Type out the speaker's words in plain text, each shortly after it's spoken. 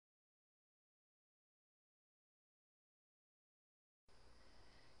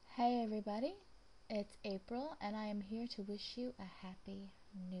Hey everybody, it's April and I am here to wish you a happy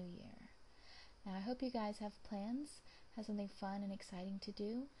new year. Now I hope you guys have plans, have something fun and exciting to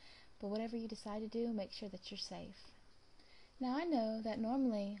do, but whatever you decide to do, make sure that you're safe. Now I know that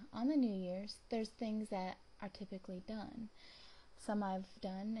normally on the New Year's, there's things that are typically done. Some I've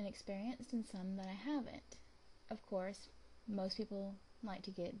done and experienced and some that I haven't. Of course, most people like to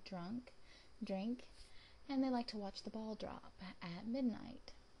get drink, and they like to watch the ball drop at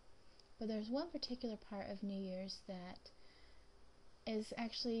midnight. But there's one particular part of New Year's that is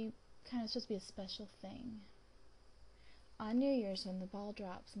actually kind of supposed to be a special thing. On New Year's, when the ball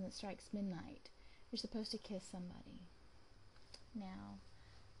drops and it strikes midnight, you're supposed to kiss somebody. Now,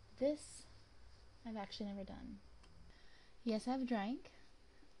 this I've actually never done. Yes, I've drank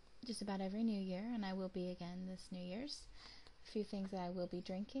just about every New Year, and I will be again this New Year's. A few things that I will be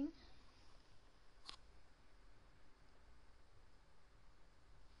drinking.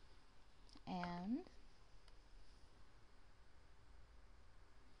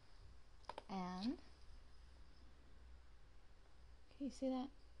 And can you see that?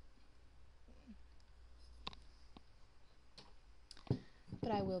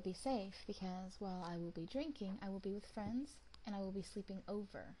 But I will be safe because while I will be drinking, I will be with friends and I will be sleeping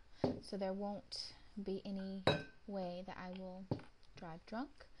over. So there won't be any way that I will drive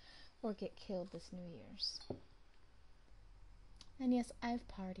drunk or get killed this New Year's. And yes, I've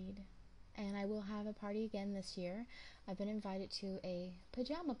partied, and I will have a party again this year. I've been invited to a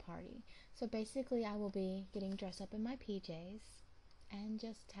pajama party. So basically I will be getting dressed up in my PJs and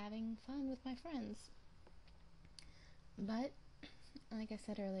just having fun with my friends. But, like I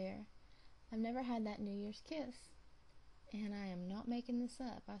said earlier, I've never had that New Year's kiss. And I am not making this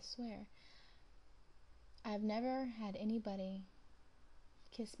up, I swear. I've never had anybody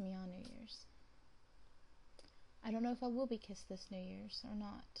kiss me on New Year's. I don't know if I will be kissed this New Year's or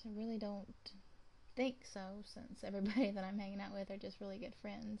not. I really don't think so, since everybody that I'm hanging out with are just really good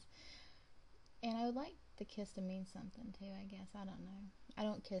friends. And I would like the kiss to mean something too, I guess. I don't know. I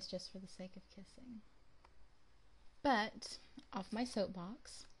don't kiss just for the sake of kissing. But, off my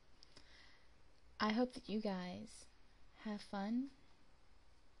soapbox, I hope that you guys have fun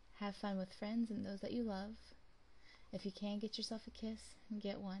with friends and those that you love. If you can, get yourself a kiss,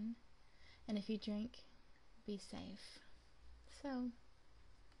 get one. And if you drink, be safe. So,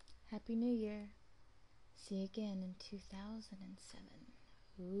 Happy New Year. See you again in 2007.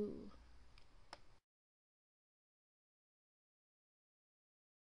 Ooh.